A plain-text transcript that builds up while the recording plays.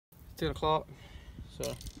10 o'clock,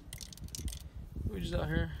 so we're just out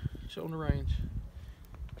here showing the range.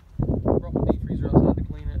 Brought my deep freezer outside to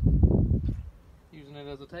clean it. Using it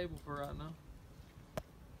as a table for right now.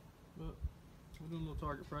 But we're doing a little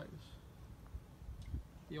target practice.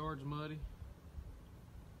 The yard's muddy.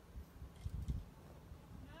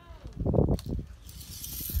 Let's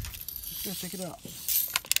go check it out.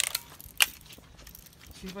 See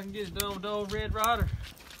if I can get it done with the old red Ryder.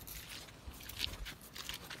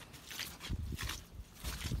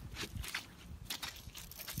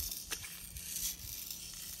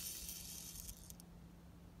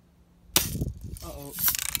 Uh-oh.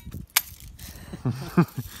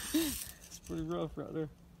 It's pretty rough right there.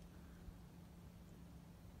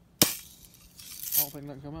 I don't think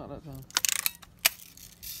that can come out that time.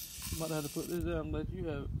 Might have to put this down and let you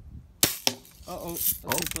have it. Uh-oh. That's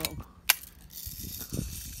something.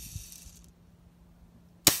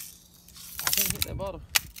 I can't hit that bottom.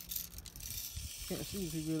 Can't see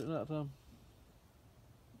too good at night time.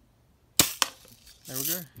 There we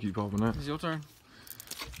go. Keep popping that. It's your turn.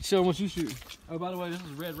 Show them what you shoot. Oh, by the way, this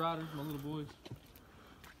is Red Ryder, my little boys.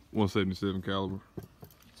 177 caliber.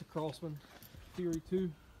 It's a Crossman Theory 2.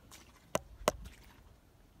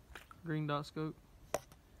 Green dot scope.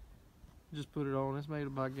 Just put it on. It's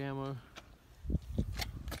made by Gamma.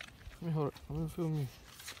 Let me hold it. I'm gonna film you.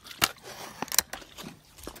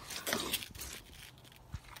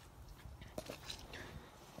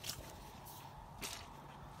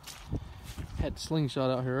 Had the slingshot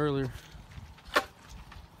out here earlier.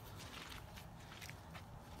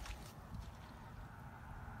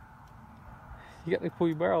 You got to pull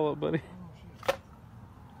your barrel up, buddy.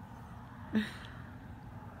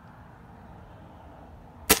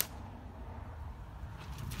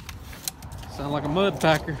 Sound like a mud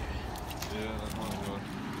packer. Yeah, that's what it was.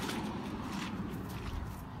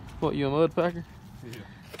 What, you a mud packer? Yeah.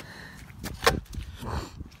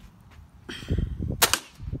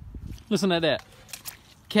 Listen to that.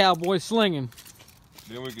 Cowboy slinging.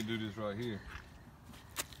 Then we can do this right here.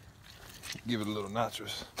 Give it a little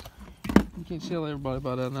nitrous. You can't tell everybody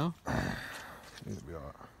about that now. It'll be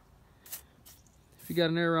alright. If you got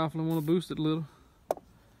an air rifle and want to boost it a little,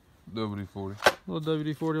 WD-40. a little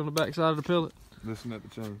WD-40 on the back side of the pellet. Listen at the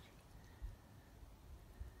change.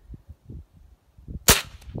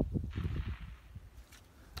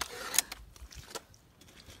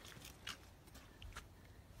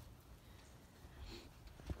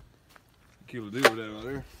 Kill a deal with that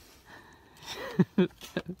right there.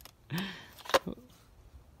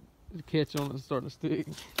 The catch on it's starting to stick.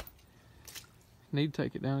 Need to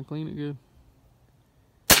take it down and clean it good.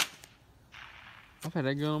 I've had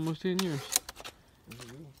that gun almost 10 years.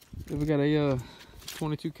 We got a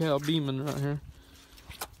 22 cal Beeman right here.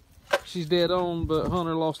 She's dead on, but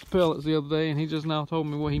Hunter lost the pellets the other day, and he just now told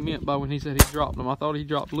me what he meant by when he said he dropped them. I thought he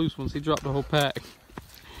dropped loose ones. He dropped the whole pack.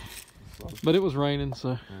 But it was raining,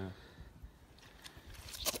 so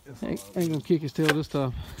ain't gonna kick his tail this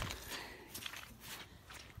time.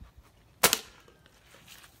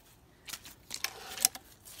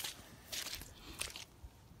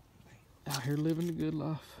 Out here living the good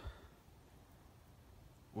life.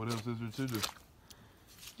 What else is there to do?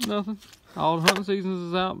 Nothing. All the hunting seasons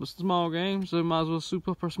is out, but small games, so might as well soup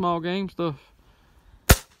up our small game stuff.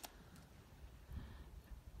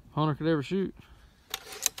 Hunter could ever shoot.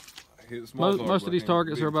 Most of these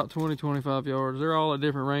targets are about 20-25 yards. They're all at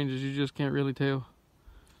different ranges. You just can't really tell.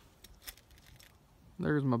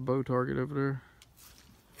 There's my bow target over there.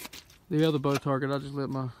 The other bow target, I just let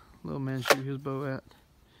my little man shoot his bow at.